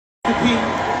Pete.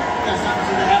 That's not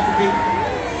to the after Pete.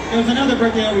 There was another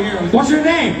birthday over here. What's your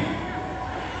name?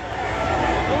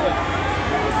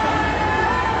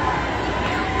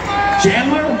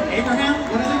 Chandler? Abraham?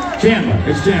 What is it? Chandler.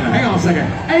 It's Chandler. Hang on a second.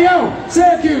 Hey, yo,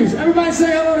 Syracuse. Everybody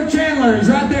say hello to Chandler. He's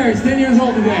right there. He's 10 years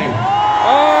old today.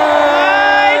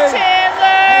 Hi,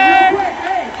 Chandler. Hey, real quick.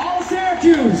 Hey, all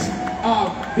Syracuse.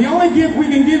 The only gift we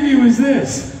can give you is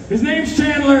this. His name's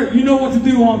Chandler. You know what to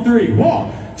do on 3.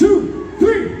 1, 2,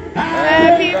 3.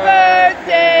 Happy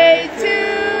birthday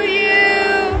to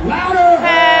you. Louder.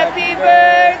 Happy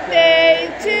birthday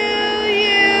to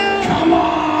you. Come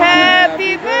on.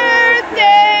 Happy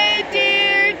birthday,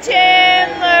 dear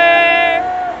Chandler.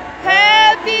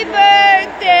 Happy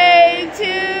birthday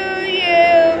to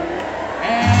you.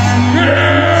 And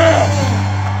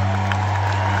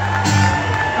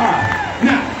all right.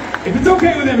 Now, if it's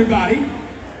okay with everybody,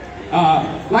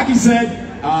 like he said,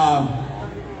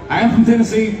 I am from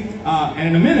Tennessee, and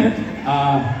in a minute,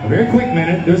 a very quick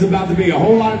minute, there's about to be a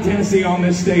whole lot of Tennessee on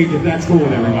this stage, if that's cool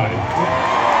with everybody.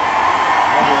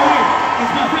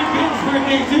 It's my friend Ben's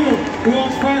birthday too, who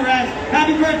owns Fright Rags.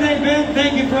 Happy birthday, Ben.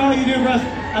 Thank you for all you do for us.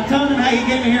 I'm telling them how you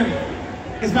came to hear me.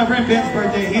 It's my friend Ben's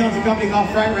birthday. He owns a company called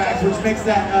Fright Rags, which makes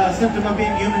that Symptom of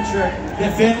Being Human shirt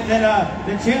that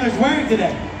Chandler's wearing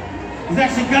today. He's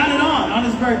actually got it on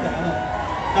his birthday.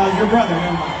 Oh, it's your brother.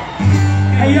 Never mind.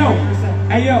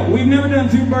 Hey yo, we've never done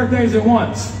 2 birthdays at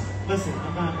once. Listen,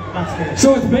 I'm not scared.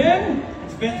 So it's Ben?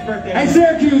 It's Ben's birthday. Hey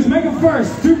Syracuse, make it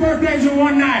first. 2 birthdays in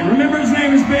one night. Remember his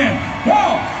name is Ben.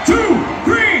 1, 2,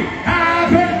 3.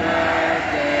 Happy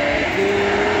birthday to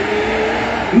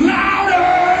you.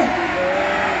 Louder.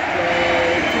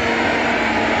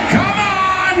 Come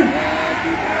on.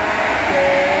 Happy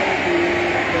birthday,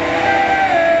 dear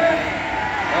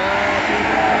Happy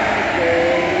birthday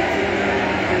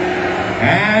to you.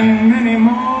 And many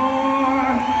more.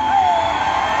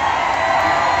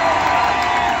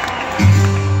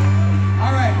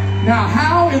 Now,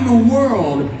 how in the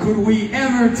world could we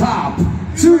ever top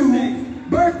 2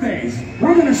 birthdays?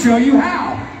 We're going to show you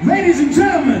how. Ladies and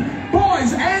gentlemen,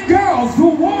 boys and girls.